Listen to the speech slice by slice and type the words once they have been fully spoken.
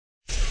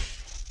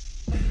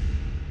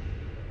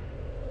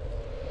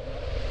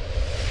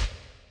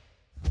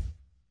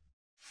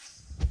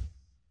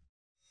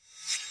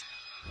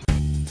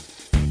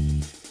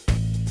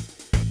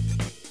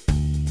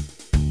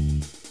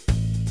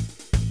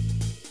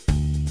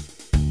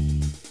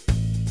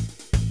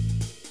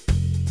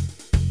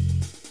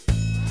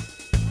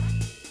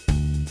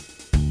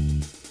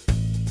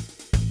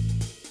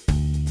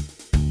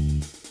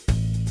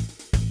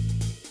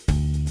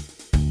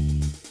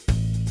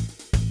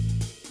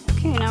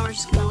Okay, now we're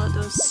just going to let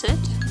those sit.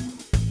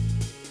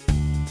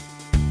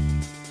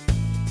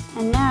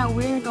 And now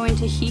we're going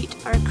to heat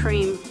our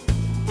cream.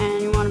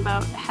 And you want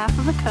about half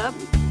of a cup.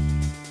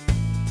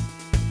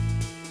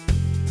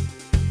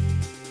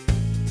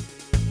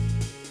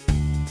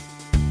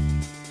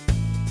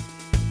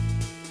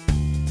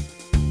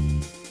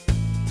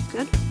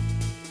 Good.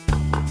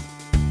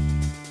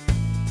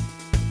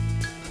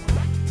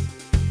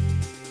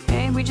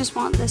 Okay, we just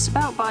want this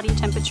about body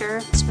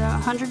temperature. It's about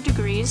 100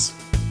 degrees.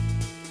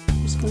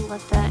 I'm just going to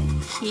let that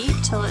heat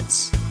till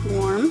it's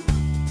warm.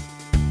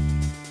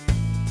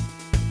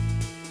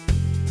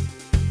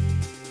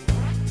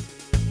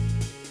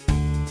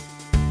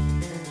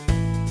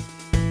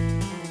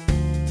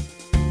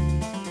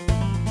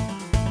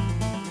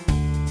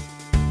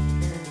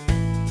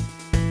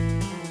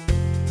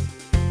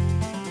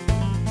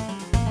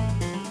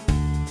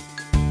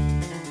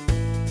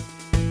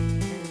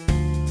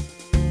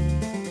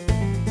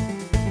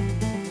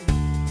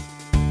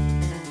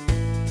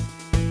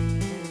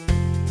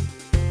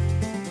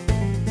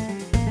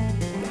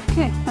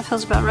 Okay, that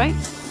feels about right.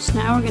 So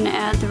now we're going to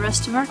add the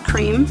rest of our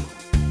cream.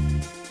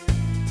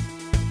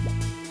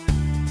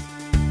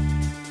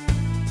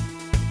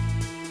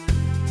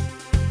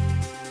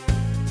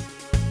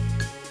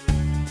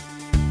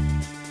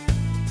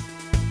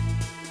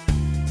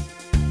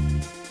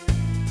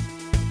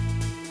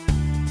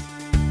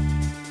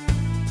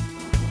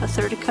 A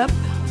third a cup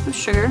of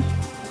sugar.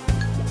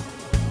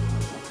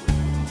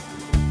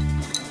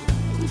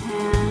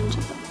 And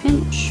a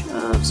pinch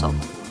of salt.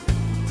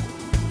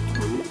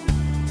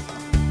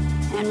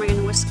 And we're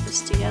going to whisk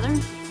this together.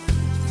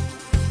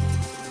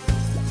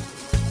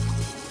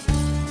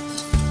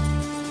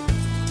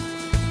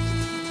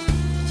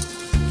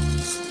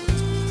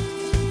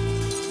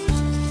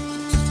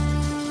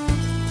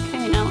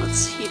 Okay, now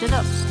let's heat it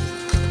up.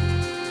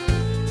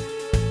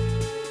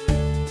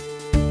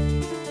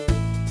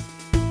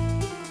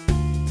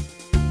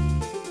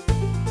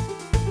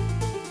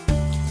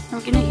 We're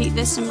going to heat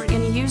this and we're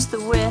going to use the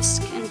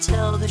whisk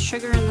until the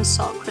sugar and the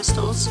salt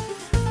crystals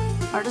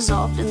are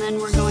dissolved, and then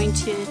we're going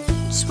to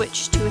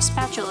switch to a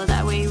spatula.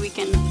 That way we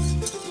can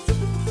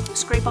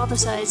scrape all the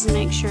sides and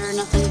make sure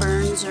nothing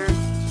burns or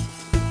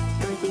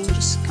everything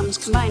just comes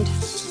combined.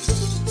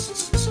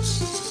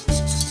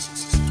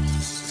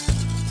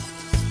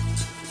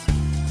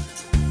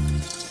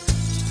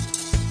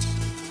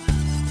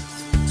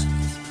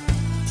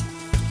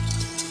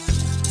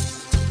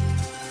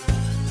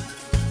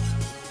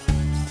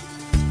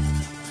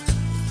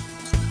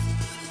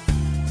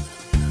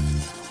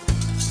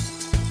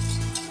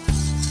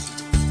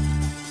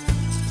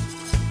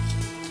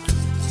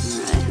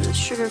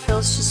 Sugar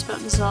feels just about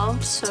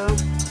dissolved, so I'm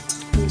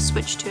going to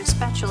switch to a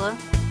spatula.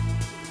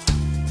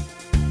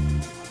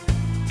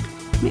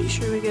 Make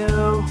sure we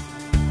go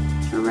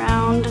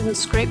around and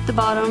scrape the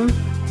bottom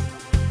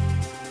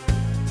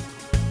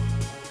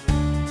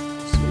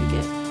so we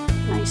get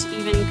nice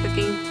even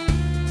cooking.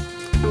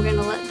 And we're going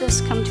to let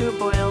this come to a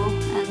boil,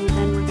 and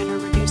then we're going to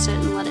reduce it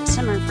and let it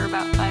simmer for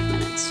about 5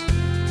 minutes.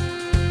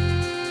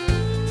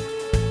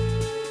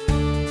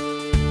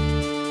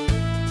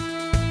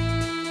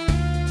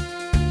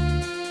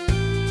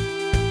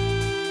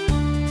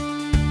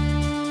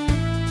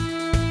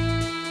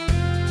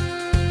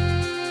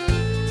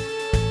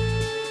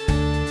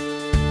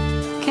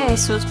 Okay,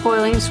 so it's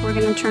boiling, so we're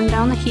going to turn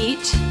down the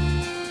heat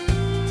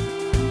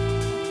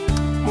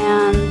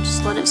and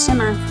just let it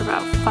simmer for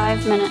about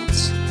 5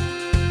 minutes.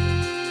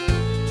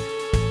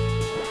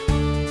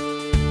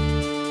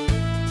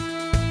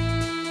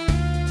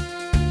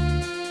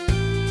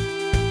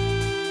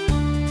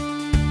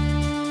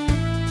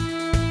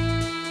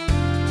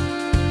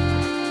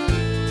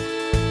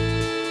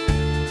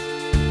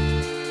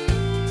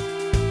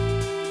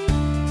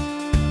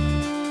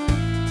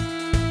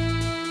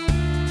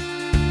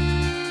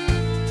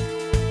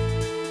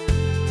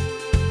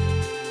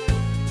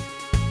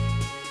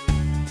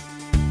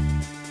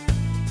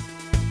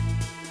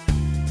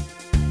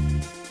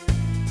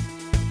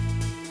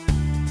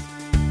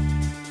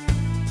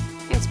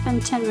 It's been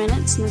 10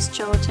 minutes and this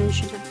gelatin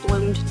should have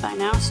bloomed by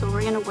now, so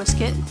we're going to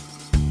whisk it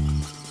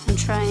and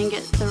try and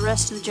get the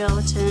rest of the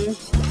gelatin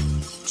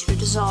to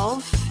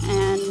dissolve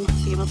and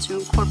be able to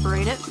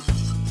incorporate it.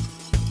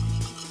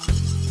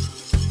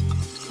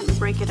 Just kind of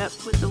break it up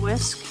with the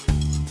whisk.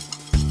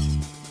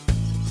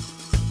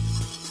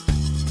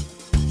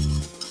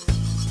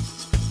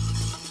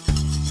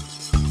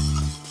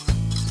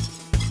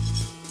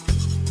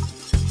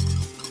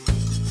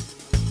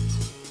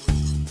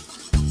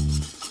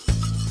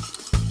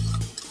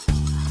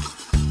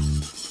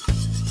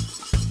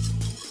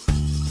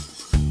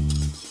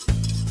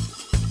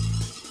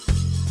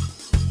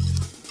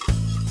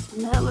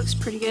 That looks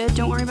pretty good.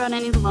 Don't worry about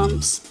any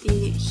lumps.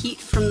 The heat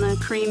from the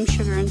cream,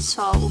 sugar, and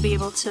salt will be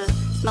able to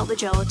melt the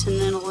gelatin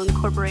and it'll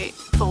incorporate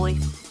fully.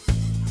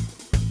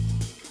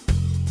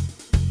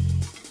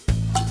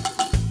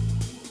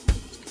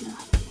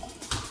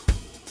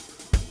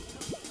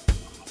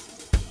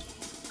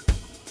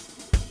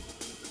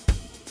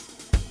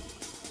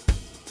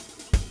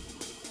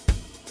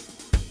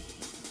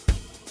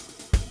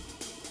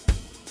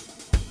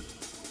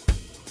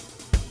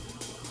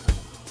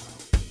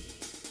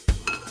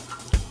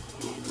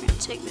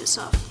 this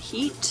off the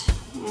heat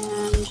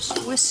and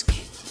just whisk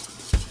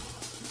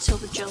until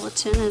the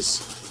gelatin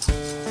is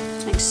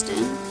mixed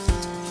in.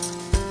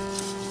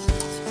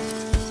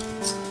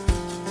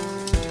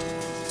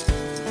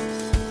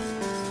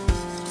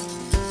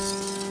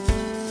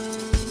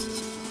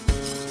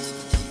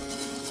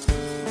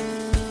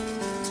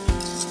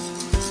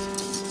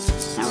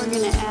 Now we're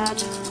going to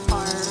add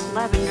our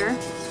lavender,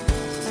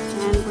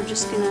 and we're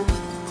just going to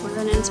pour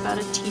that in. It's about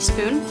a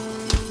teaspoon.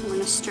 We're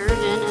going to stir it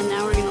in, and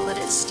now we're going to let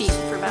it steep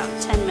for about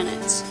 10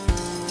 minutes.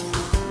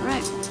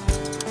 Alright.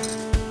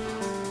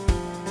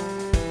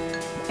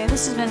 Okay,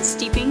 this has been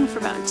steeping for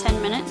about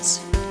 10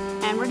 minutes,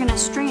 and we're going to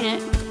strain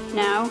it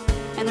now.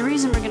 And the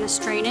reason we're going to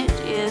strain it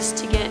is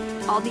to get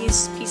all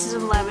these pieces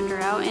of lavender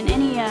out, and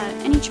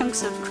any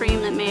chunks of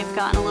cream that may have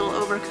gotten a little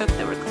overcooked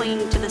that were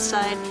clinging to the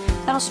side,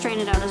 that'll strain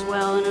it out as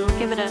well, and it'll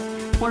give it a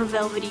more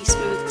velvety,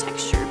 smooth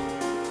texture.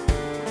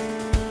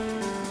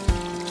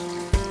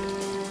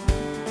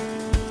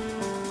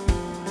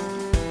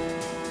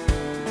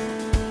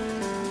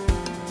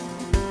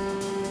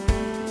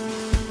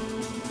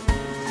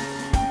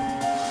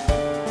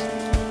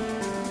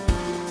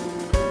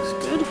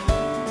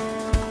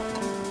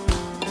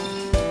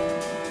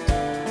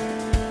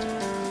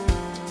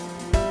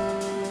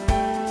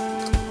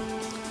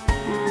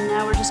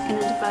 We're just going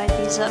to divide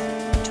these up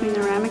between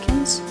the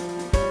ramekins.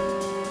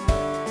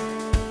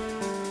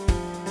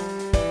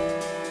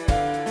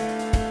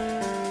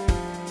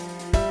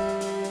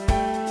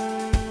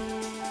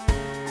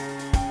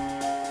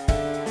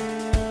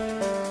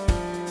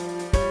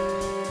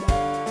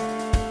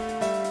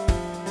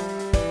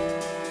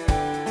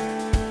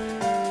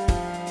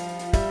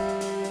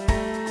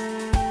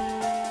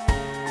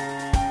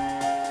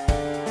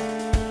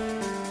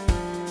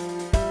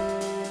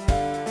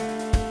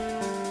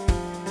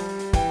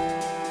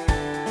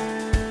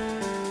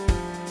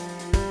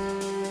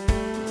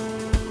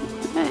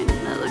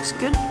 Looks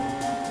good.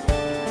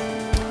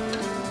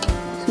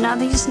 So now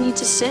these need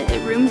to sit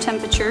at room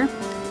temperature,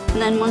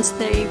 and then once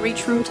they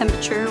reach room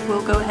temperature,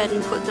 we'll go ahead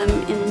and put them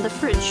in the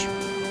fridge.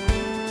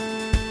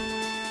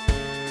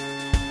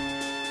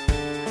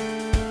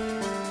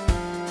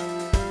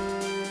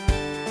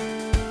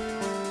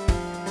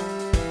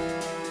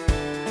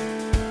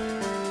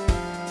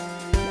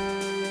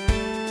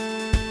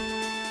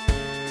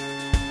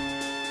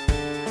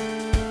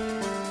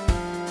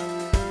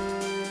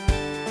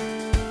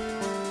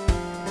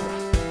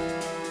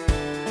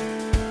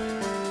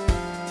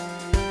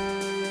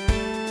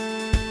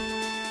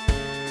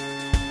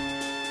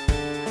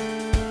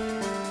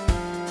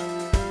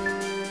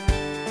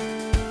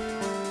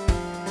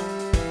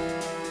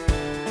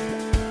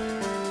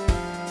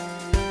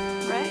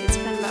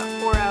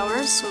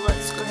 So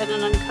let's go ahead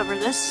and uncover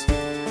this.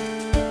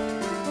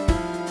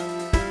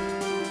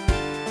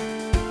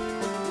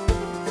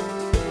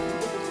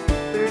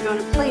 We're going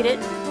to plate it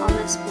on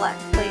this black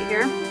plate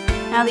here.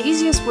 Now the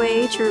easiest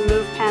way to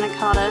remove panna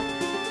cotta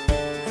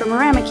from a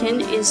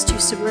ramekin is to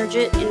submerge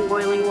it in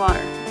boiling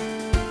water.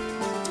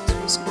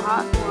 So some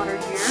hot water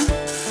here.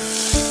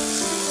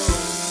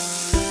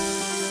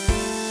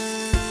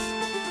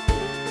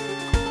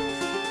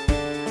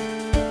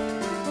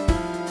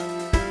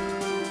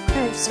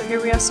 So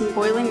here we have some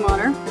boiling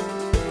water.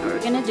 What we're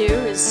going to do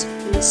is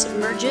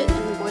submerge it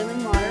in the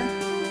boiling water.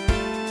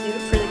 Do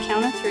it for the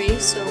count of 3.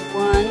 So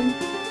 1,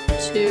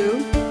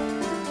 2,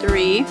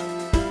 3.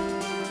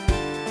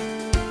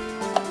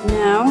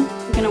 Now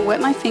I'm going to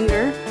wet my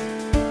finger.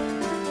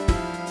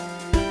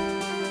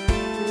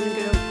 I'm going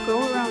to go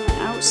around the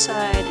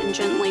outside and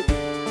gently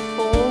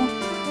pull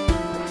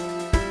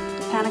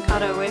the panna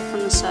cotta away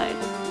from the side.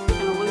 I'm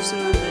going to loosen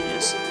those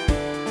edges.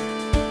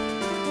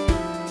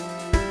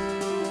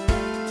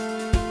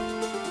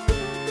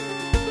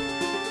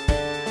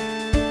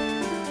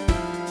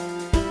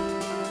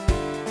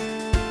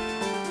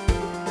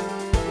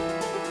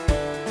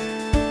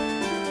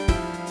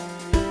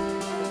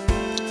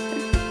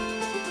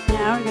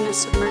 Now we're going to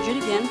submerge it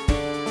again.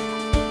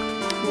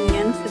 And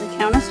again for the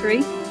count of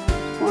 3.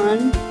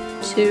 1,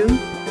 2,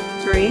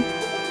 3.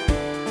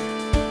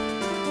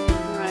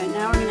 Alright,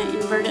 now we're going to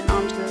invert it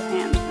onto the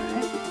hand.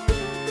 Alright.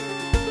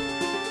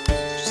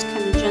 Just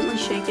kind of gently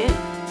shake it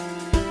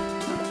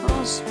until it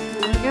falls.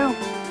 There we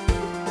go.